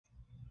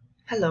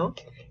Hello.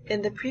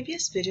 In the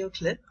previous video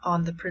clip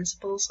on the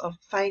principles of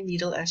fine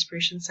needle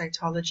aspiration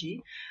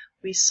cytology,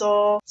 we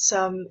saw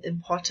some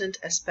important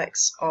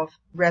aspects of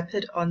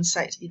rapid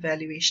on-site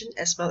evaluation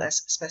as well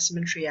as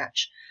specimen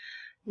triage.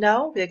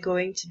 Now we're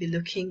going to be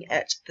looking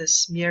at the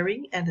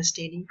smearing and the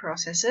staining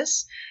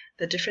processes,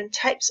 the different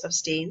types of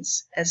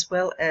stains, as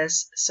well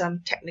as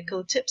some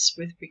technical tips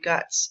with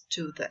regards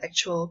to the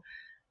actual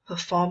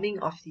performing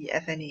of the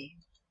FNA.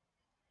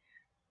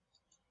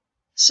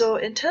 So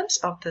in terms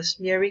of the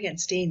smearing and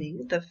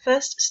staining, the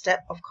first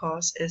step, of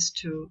course, is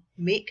to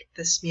make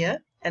the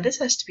smear, and this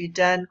has to be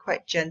done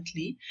quite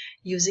gently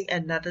using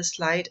another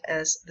slide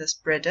as the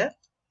spreader.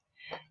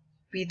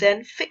 We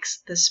then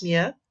fix the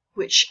smear,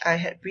 which I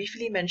had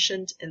briefly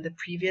mentioned in the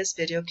previous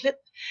video clip.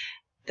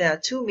 There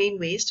are two main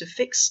ways to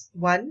fix.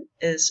 One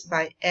is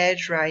by air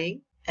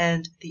drying,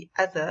 and the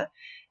other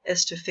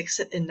is to fix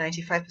it in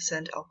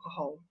 95%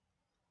 alcohol.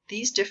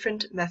 These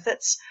different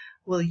methods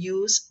will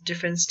use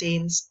different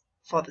stains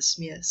for the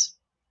smears.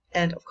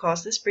 And of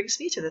course, this brings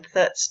me to the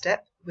third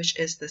step, which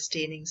is the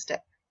staining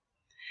step.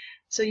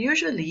 So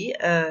usually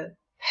a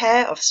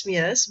pair of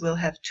smears will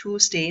have two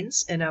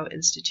stains in our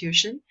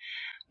institution.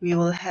 We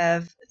will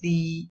have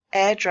the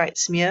air-dried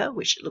smear,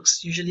 which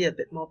looks usually a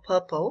bit more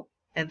purple,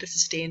 and this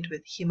is stained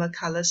with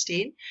Hemacolor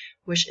stain,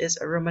 which is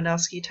a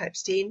Romanowski type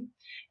stain.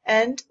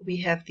 And we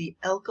have the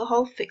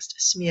alcohol-fixed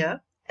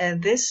smear,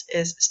 and this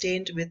is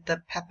stained with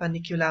the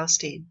Papaniculaou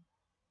stain.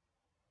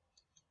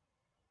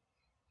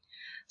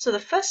 So the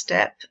first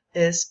step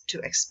is to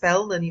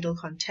expel the needle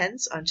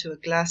contents onto a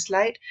glass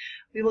slide.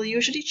 We will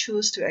usually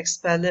choose to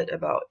expel it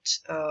about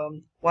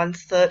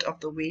 1/3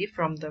 of the way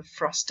from the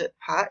frosted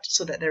part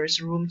so that there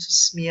is room to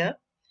smear.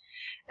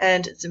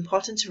 And it's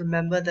important to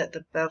remember that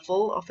the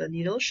bevel of the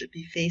needle should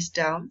be face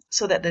down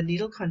so that the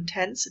needle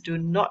contents do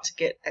not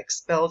get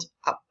expelled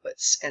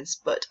upwards and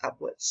spurt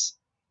upwards.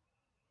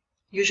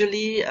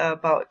 Usually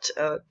about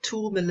a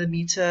 2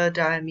 mm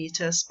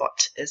diameter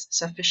spot is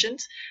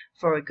sufficient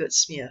for a good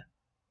smear.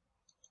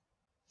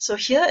 So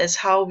here is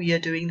how we are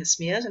doing the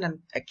smears, and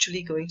I'm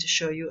actually going to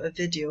show you a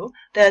video.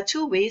 There are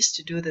two ways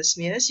to do the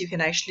smears. You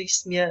can actually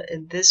smear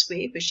in this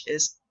way, which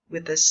is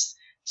with the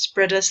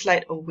spreader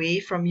slide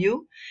away from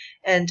you,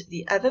 and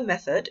the other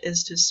method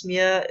is to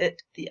smear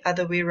it the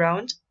other way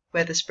around,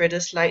 where the spreader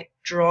slide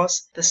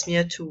draws the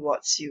smear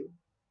towards you.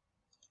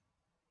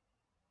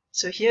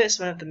 So here is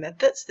one of the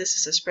methods. This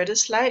is a spreader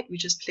slide. We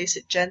just place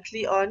it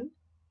gently on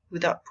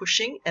without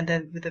pushing, and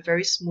then with a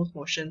very smooth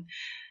motion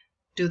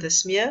do the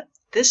smear.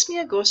 This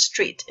smear goes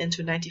straight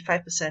into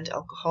 95%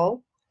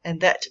 alcohol, and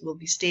that will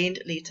be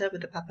stained later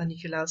with the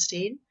Papaniculaou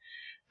stain.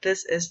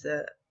 This is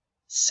the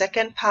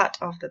second part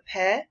of the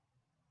pair,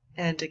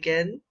 and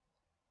again,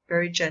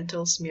 very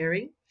gentle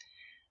smearing.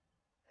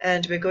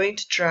 And we're going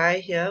to dry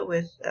here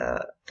with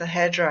the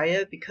hair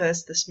dryer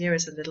because the smear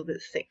is a little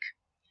bit thick.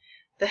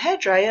 The hair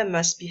dryer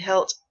must be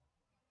held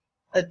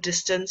a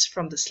distance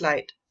from the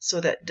slide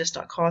so that it does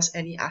not cause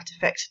any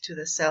artifact to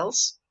the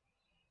cells.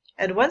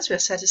 And once we're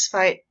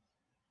satisfied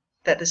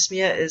that the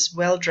smear is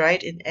well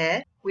dried in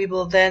air, we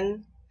will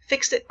then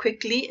fix it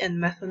quickly in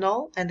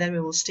methanol, and then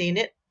we will stain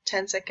it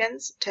 10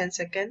 seconds, 10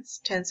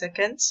 seconds, 10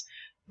 seconds,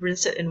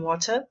 rinse it in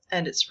water,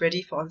 and it's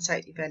ready for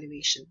on-site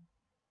evaluation.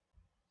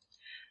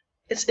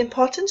 It's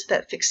important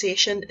that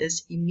fixation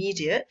is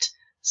immediate,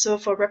 so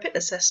for rapid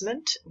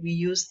assessment, we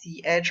use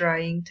the air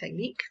drying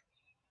technique.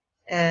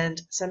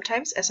 And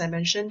sometimes, as I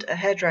mentioned, a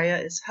hair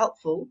dryer is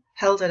helpful,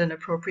 held at an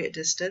appropriate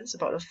distance,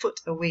 about a foot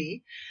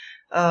away,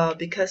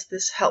 because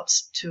this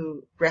helps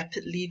to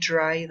rapidly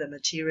dry the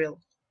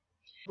material.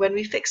 When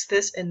we fix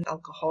this in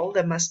alcohol,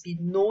 there must be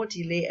no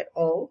delay at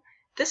all.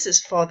 This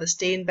is for the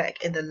stain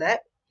back in the lab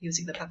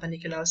using the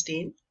Papaniculaou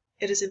stain.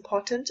 It is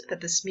important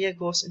that the smear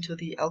goes into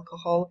the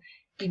alcohol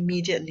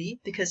immediately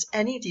because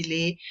any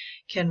delay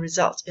can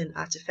result in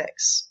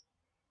artifacts.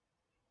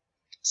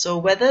 So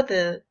whether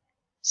the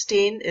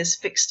stain is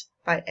fixed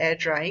by air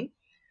drying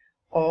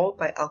or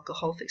by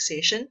alcohol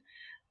fixation,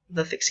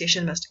 the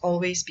fixation must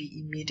always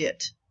be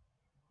immediate.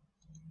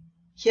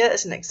 Here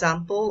is an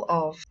example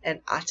of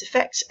an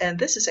artifact, and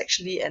this is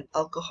actually an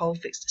alcohol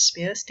fixed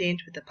smear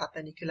stained with the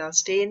Papaniculaou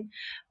stain,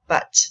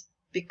 but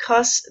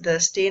because the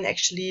stain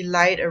actually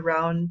lied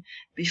around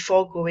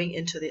before going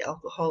into the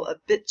alcohol a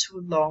bit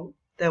too long,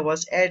 there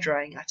was air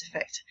drying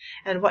artifact.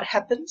 And what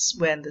happens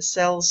when the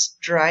cells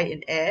dry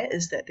in air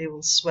is that they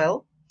will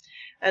swell,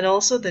 and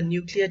also the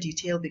nuclear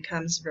detail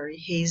becomes very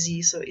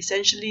hazy. So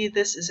essentially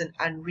this is an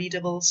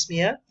unreadable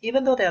smear.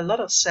 Even though there are a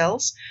lot of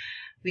cells,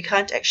 we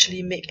can't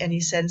actually make any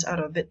sense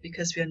out of it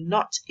because we are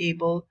not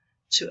able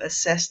to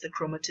assess the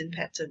chromatin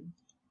pattern.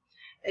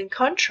 In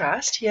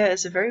contrast, here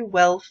is a very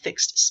well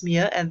fixed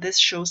smear, and this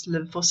shows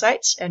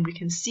lymphocytes, and we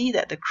can see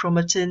that the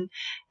chromatin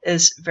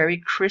is very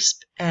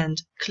crisp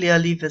and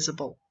clearly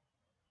visible.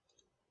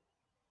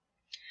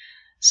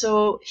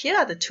 So here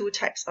are the two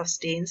types of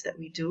stains that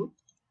we do.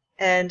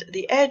 And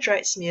the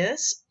air-dried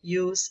smears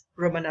use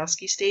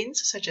Romanowski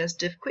stains such as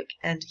Quick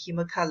and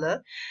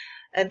Hemacolor,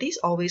 and these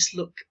always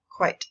look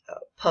quite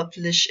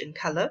purplish in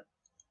color.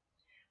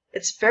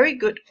 It's very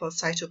good for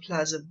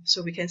cytoplasm,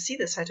 so we can see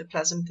the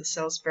cytoplasm of the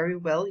cells very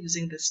well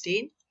using the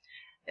stain.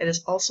 It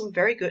is also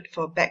very good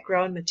for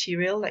background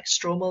material like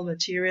stromal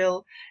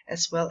material,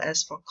 as well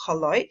as for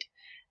colloid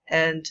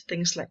and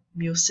things like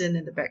mucin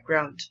in the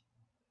background.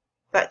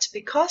 But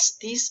because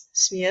these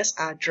smears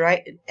are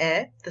dried in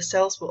air, the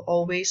cells will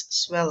always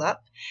swell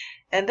up,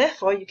 and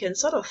therefore you can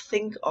sort of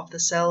think of the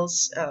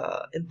cells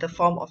in the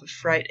form of a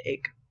fried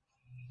egg.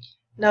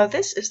 Now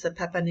this is the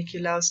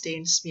perpendicular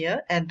stain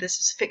smear, and this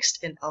is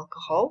fixed in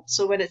alcohol.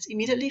 So when it's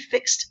immediately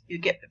fixed, you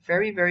get a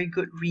very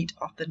good read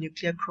of the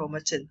nuclear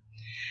chromatin.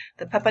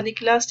 The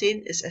perpendicular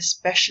stain is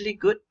especially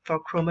good for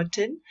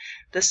chromatin.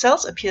 The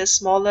cells appear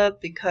smaller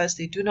because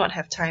they do not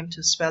have time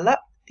to swell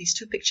up. These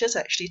two pictures are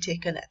actually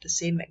taken at the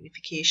same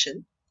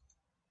magnification.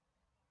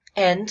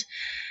 And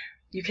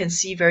you can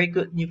see very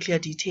good nuclear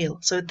detail.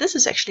 So this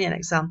is actually an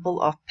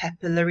example of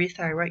papillary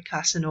thyroid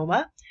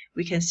carcinoma.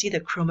 We can see the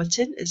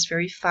chromatin is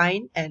very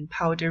fine and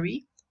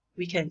powdery.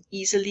 We can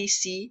easily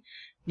see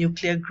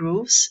nuclear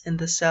grooves in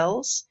the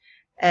cells,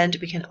 and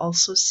we can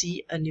also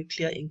see a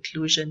nuclear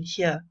inclusion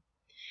here.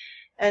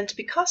 And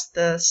because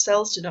the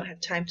cells do not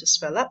have time to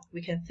swell up,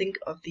 we can think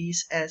of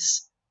these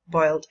as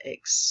boiled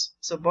eggs.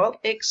 So boiled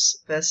eggs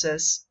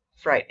versus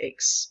fried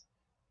eggs.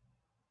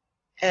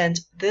 And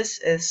this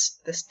is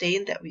the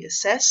stain that we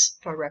assess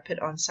for rapid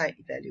on-site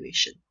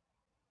evaluation.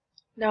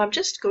 Now I'm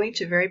just going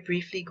to very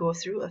briefly go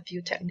through a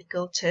few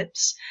technical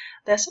tips.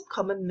 There are some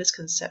common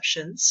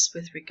misconceptions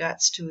with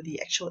regards to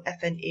the actual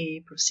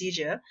FNA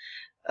procedure.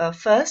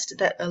 First,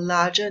 that a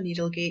larger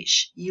needle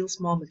gauge yields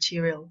more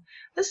material.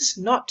 This is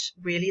not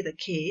really the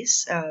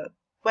case.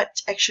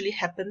 What actually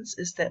happens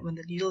is that when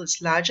the needle is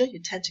larger, you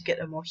tend to get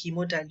a more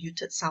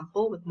hemodiluted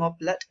sample with more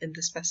blood in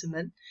the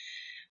specimen.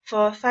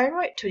 For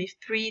thyroid,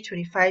 23,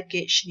 25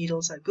 gauge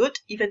needles are good.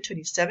 Even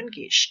 27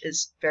 gauge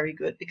is very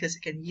good because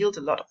it can yield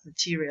a lot of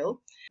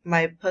material.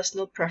 My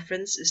personal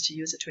preference is to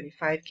use a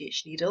 25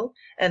 gauge needle,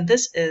 and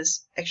this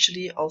is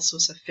actually also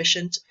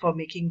sufficient for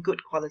making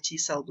good quality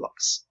cell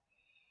blocks.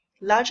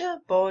 Larger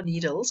bore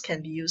needles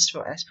can be used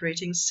for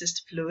aspirating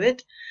cyst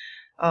fluid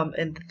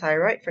in the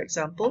thyroid, for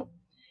example.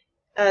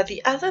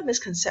 The other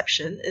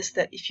misconception is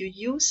that if you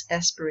use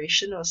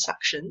aspiration or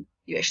suction,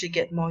 you actually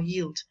get more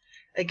yield.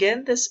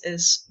 Again, this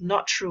is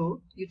not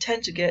true. You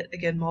tend to get,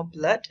 again, more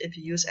blood if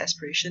you use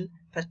aspiration,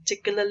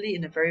 particularly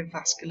in a very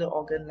vascular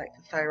organ like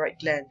the thyroid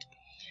gland.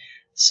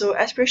 So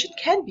aspiration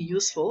can be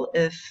useful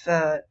if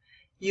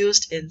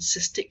used in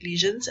cystic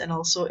lesions, and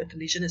also if the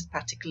lesion is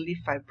particularly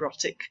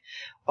fibrotic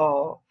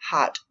or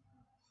hard.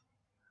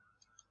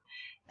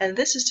 And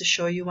this is to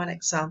show you one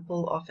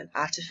example of an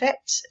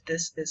artifact.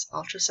 This is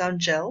ultrasound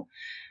gel.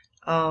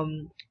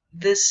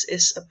 This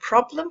is a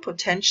problem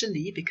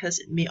potentially because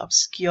it may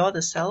obscure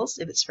the cells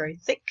if it's very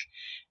thick,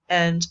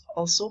 and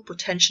also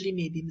potentially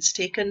may be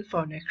mistaken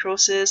for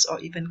necrosis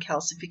or even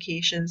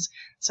calcifications,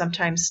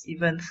 sometimes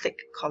even thick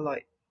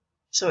colloid.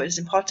 So it is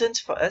important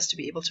for us to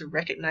be able to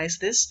recognize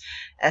this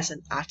as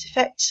an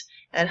artifact,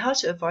 and how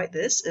to avoid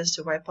this is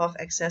to wipe off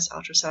excess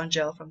ultrasound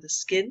gel from the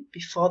skin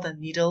before the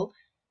needle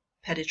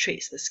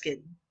penetrates the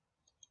skin.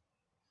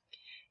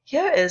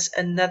 Here is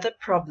another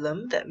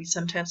problem that we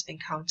sometimes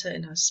encounter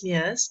in our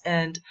smears,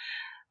 and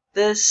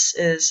this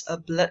is a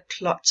blood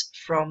clot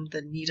from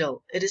the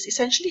needle. It is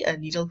essentially a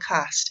needle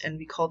cast, and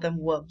we call them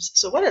worms.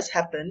 So what has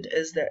happened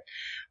is that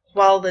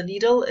while the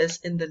needle is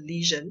in the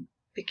lesion,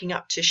 picking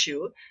up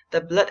tissue,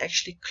 the blood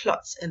actually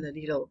clots in the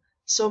needle.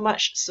 So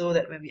much so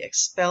that when we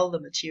expel the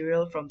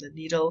material from the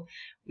needle,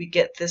 we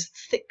get this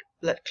thick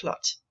blood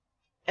clot.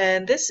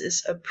 And this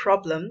is a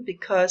problem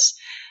because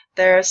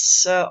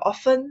there's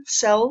often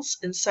cells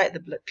inside the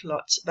blood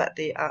clot, but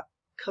they are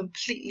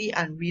completely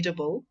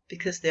unreadable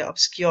because they are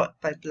obscured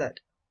by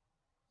blood.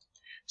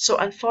 So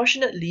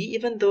unfortunately,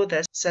 even though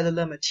there's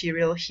cellular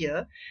material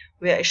here,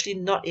 we are actually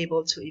not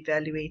able to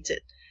evaluate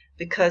it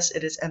because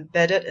it is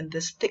embedded in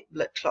this thick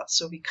blood clot,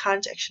 so we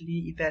can't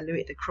actually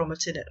evaluate the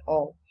chromatin at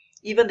all.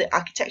 Even the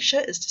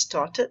architecture is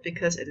distorted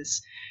because it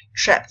is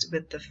trapped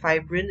with the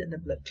fibrin in the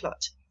blood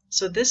clot.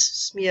 So this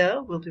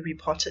smear will be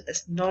reported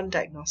as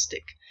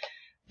non-diagnostic,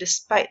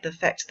 despite the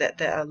fact that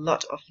there are a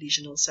lot of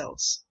lesional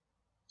cells.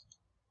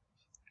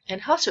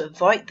 And how to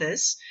avoid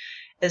this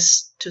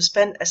is to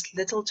spend as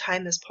little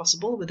time as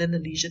possible within the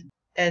lesion.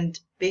 And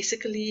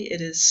basically,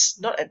 it is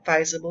not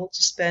advisable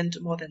to spend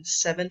more than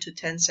 7 to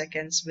 10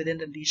 seconds within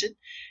the lesion,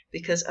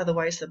 because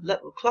otherwise the blood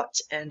will clot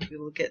and we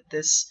will get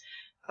this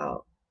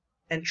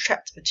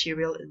entrapped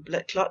material in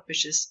blood clot,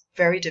 which is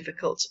very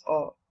difficult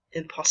or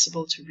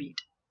impossible to read.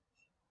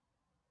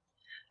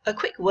 A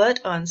quick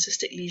word on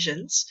cystic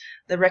lesions.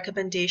 The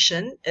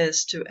recommendation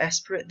is to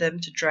aspirate them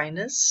to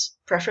dryness,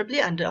 preferably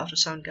under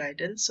ultrasound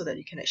guidance so that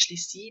you can actually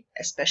see,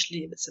 especially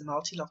if it's a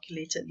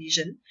multiloculated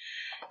lesion,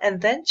 and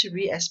then to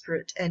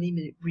re-aspirate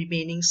any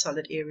remaining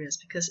solid areas,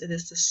 because it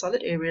is the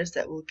solid areas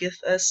that will give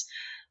us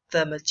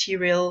the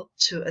material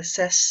to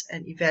assess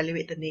and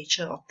evaluate the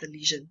nature of the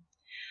lesion.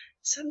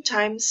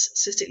 Sometimes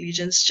cystic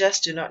lesions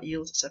just do not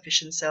yield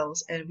sufficient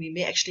cells, and we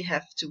may actually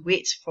have to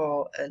wait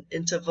for an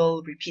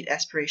interval repeat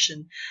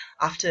aspiration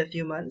after a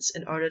few months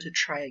in order to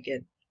try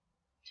again.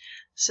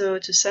 So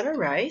to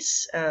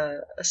summarize,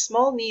 a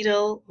small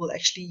needle will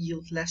actually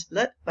yield less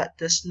blood but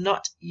does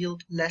not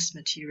yield less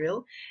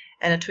material,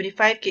 and a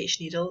 25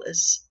 gauge needle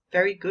is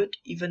very good,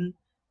 even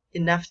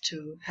enough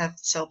to have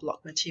cell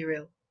block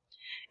material.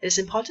 It is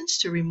important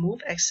to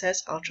remove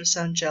excess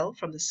ultrasound gel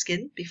from the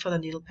skin before the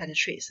needle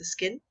penetrates the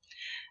skin.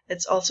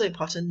 It's also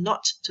important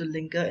not to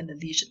linger in the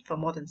lesion for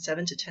more than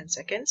 7 to 10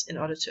 seconds in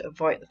order to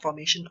avoid the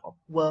formation of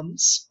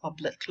worms or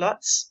blood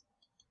clots.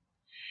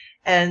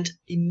 And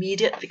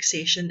immediate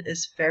fixation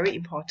is very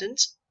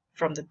important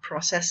from the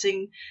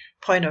processing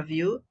point of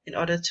view in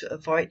order to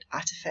avoid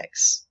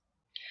artifacts.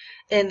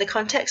 In the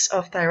context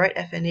of thyroid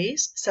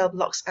FNAs, cell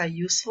blocks are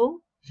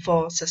useful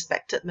for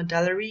suspected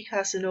medullary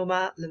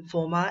carcinoma,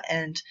 lymphoma,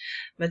 and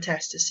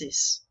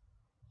metastasis.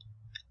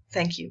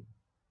 Thank you.